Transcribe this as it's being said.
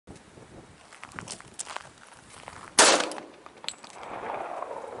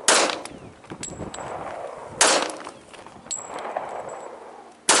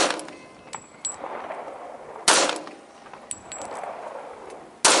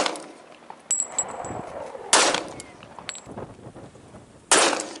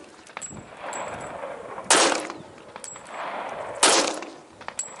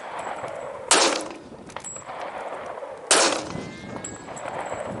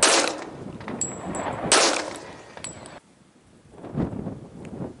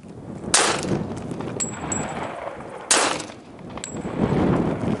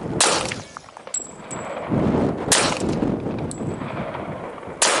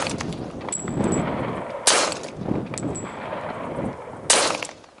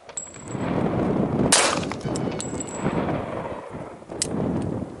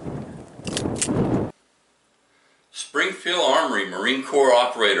Marine Corps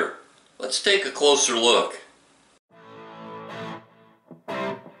operator. Let's take a closer look.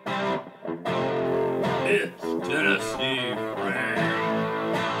 It's TN.Frank.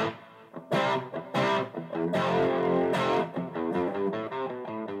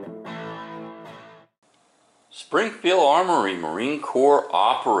 Springfield Armory Marine Corps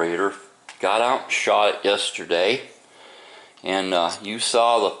operator got out and shot it yesterday, and you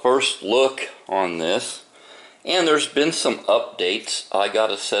saw the first look on this. And there's been some updates. I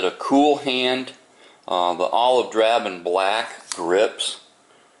got a set of cool hand, the olive drab and black grips,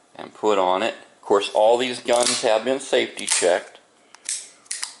 and put on it. Of course, all these guns have been safety checked.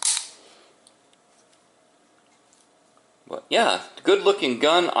 But yeah, good looking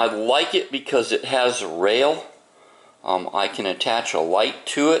gun. I like it because it has a rail. I can attach a light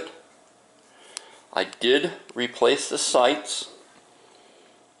to it. I did replace the sights.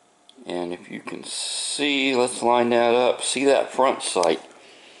 And if you can see, let's line that up. See that front sight?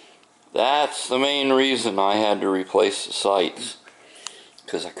 That's the main reason I had to replace the sights,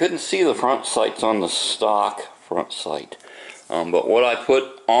 because I couldn't see the front sights on the stock front sight. But what I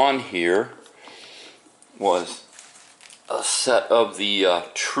put on here was a set of the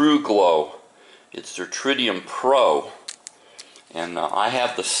True Glow. It's their Tritium Pro, and I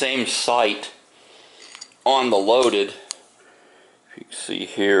have the same sight on the loaded. If you can see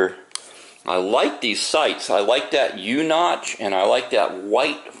here, I like these sights. I like that U-notch, and I like that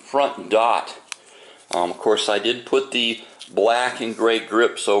white front dot. Of course, I did put the black and gray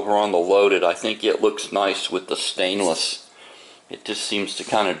grips over on the loaded. I think it looks nice with the stainless. It just seems to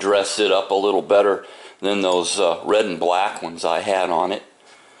kind of dress it up a little better than those red and black ones I had on it.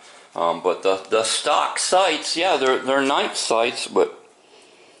 But the stock sights, yeah, they're night sights, but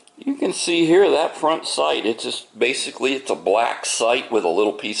you can see here that front sight, it's just basically it's a black sight with a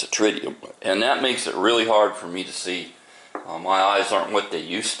little piece of tritium, and that makes it really hard for me to see. My eyes aren't what they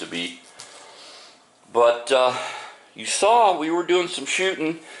used to be. But you saw we were doing some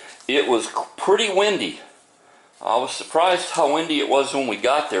shooting. It was pretty windy. I was surprised how windy it was when we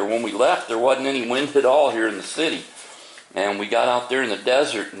got there. When we left, there wasn't any wind at all here in the city. And we got out there in the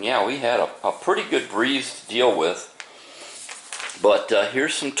desert, and yeah, we had a pretty good breeze to deal with. But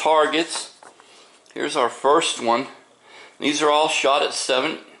here's some targets. Here's our first one. These are all shot at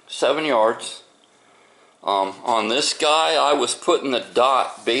 7 yards. On this guy, I was putting the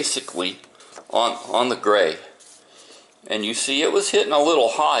dot basically on the gray. And you see it was hitting a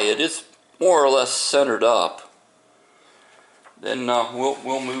little high. It is more or less centered up. Then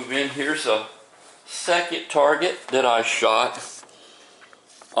we'll move in. Here's a second target that I shot.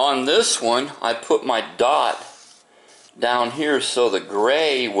 On this one, I put my dot down here so the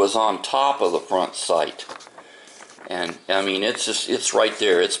gray was on top of the front sight. And I mean, it's right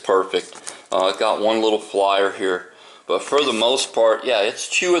there. It's perfect. I got one little flyer here, but for the most part, yeah, it's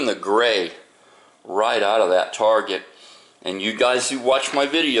chewing the gray right out of that target. And you guys who watch my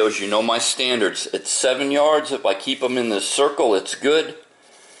videos, you know my standards. It's 7 yards. If I keep them in this circle, it's good.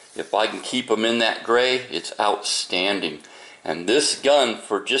 If I can keep them in that gray, it's outstanding. And this gun,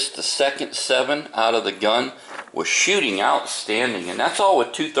 for just the second 7 out of the gun, was shooting outstanding. And that's all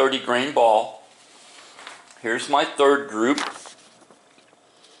with 230 grain ball. Here's my third group.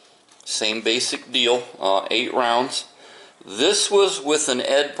 Same basic deal, 8 rounds. This was with an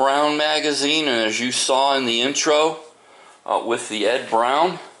Ed Brown magazine, and as you saw in the intro, with the Ed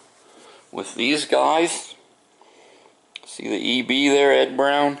Brown, with these guys, see the EB there, Ed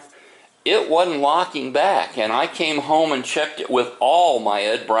Brown? It wasn't locking back, and I came home and checked it with all my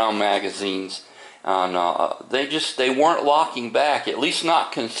Ed Brown magazines, and they weren't locking back, at least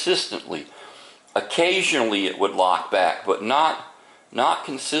not consistently. Occasionally it would lock back, but not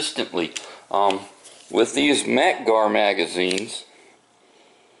consistently. With these Metgar magazines,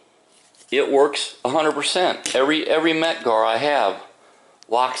 it works 100%. Every Metgar I have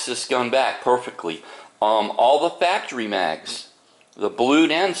locks this gun back perfectly. All the factory mags, the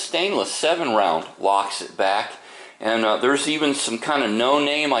blued and stainless 7-round locks it back. And there's even some kind of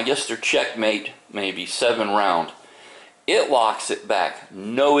no-name, I guess they're Checkmate, maybe 7-round. It locks it back.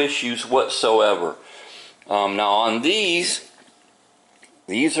 No issues whatsoever. Now on these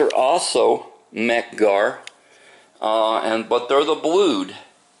are also Metgar, but they're the blued.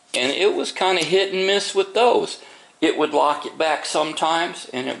 And it was kind of hit and miss with those. It would lock it back sometimes,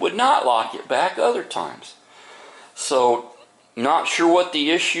 and it would not lock it back other times. So, not sure what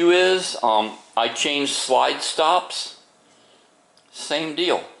the issue is. I changed slide stops. Same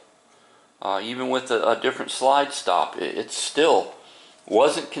deal. Even with a different slide stop, it still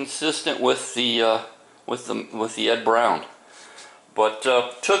wasn't consistent with the Ed Brown. But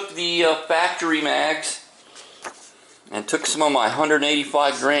took the factory mags and took some of my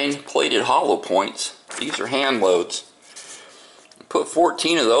 185 grain plated hollow points. These are hand loads. Put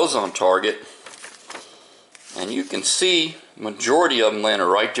 14 of those on target, and you can see majority of them landed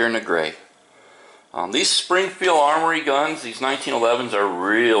right there in the gray. These Springfield Armory guns, these 1911s, are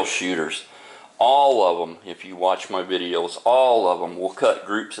real shooters. All of them, if you watch my videos, all of them will cut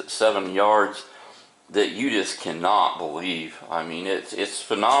groups at 7 yards that you just cannot believe. I mean, it's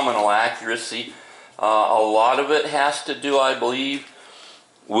phenomenal accuracy. A lot of it has to do, I believe,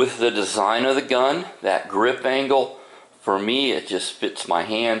 with the design of the gun, that grip angle. For me, it just fits my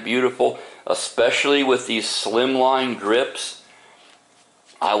hand beautiful, especially with these slimline grips.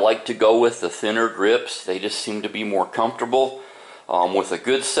 I like to go with the thinner grips. They just seem to be more comfortable. With a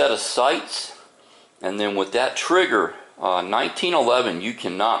good set of sights, and then with that trigger, 1911, you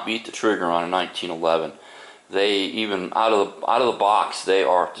cannot beat the trigger on a 1911. They, even out of the box, they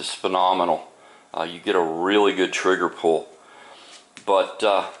are just phenomenal. You get a really good trigger pull. But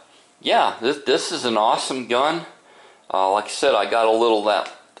yeah, this is an awesome gun. Like I said, I got a little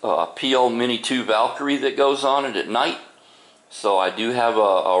that PL Mini 2 Valkyrie that goes on it at night. So I do have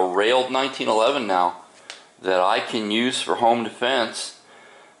a railed 1911 now that I can use for home defense.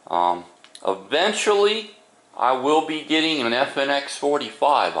 Eventually, I will be getting an FNX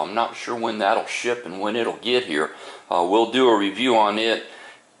 45. I'm not sure when that'll ship and when it'll get here. We'll do a review on it.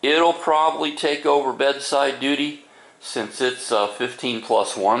 It'll probably take over bedside duty since it's 15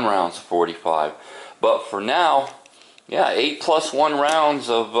 plus 1 rounds of 45. But for now, yeah, 8 plus 1 rounds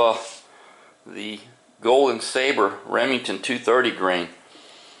of the Golden Saber Remington 230 grain.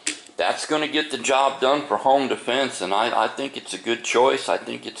 That's going to get the job done for home defense, and I think it's a good choice. I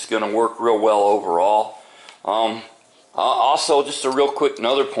think it's going to work real well overall. Also, just a real quick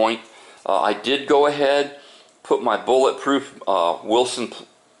another point, I did go ahead, put my bulletproof Wilson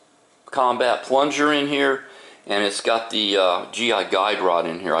Combat Plunger in here, and it's got the GI Guide Rod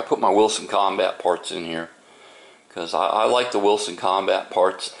in here. I put my Wilson Combat parts in here because I like the Wilson Combat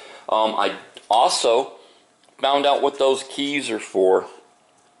parts. I also found out what those keys are for.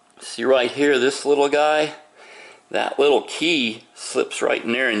 See right here, this little guy? That little key slips right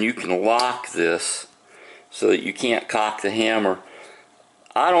in there, and you can lock this so that you can't cock the hammer.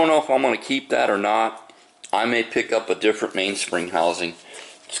 I don't know if I'm going to keep that or not. I may pick up a different mainspring housing.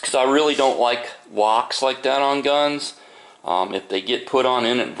 Just because I really don't like locks like that on guns. If they get put on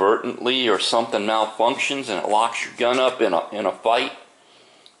inadvertently or something malfunctions and it locks your gun up in a fight,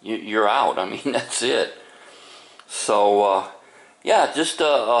 you're out. I mean, that's it. So, yeah, just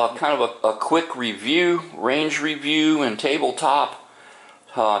kind of a quick review, range review, and tabletop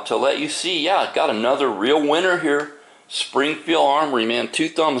to let you see. Yeah, got another real winner here. Springfield Armory, man, 2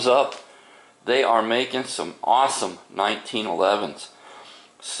 thumbs up. They are making some awesome 1911s.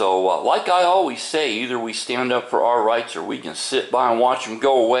 So, like I always say, either we stand up for our rights or we can sit by and watch them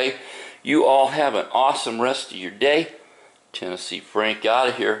go away. You all have an awesome rest of your day. Tennessee Frank out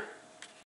of here.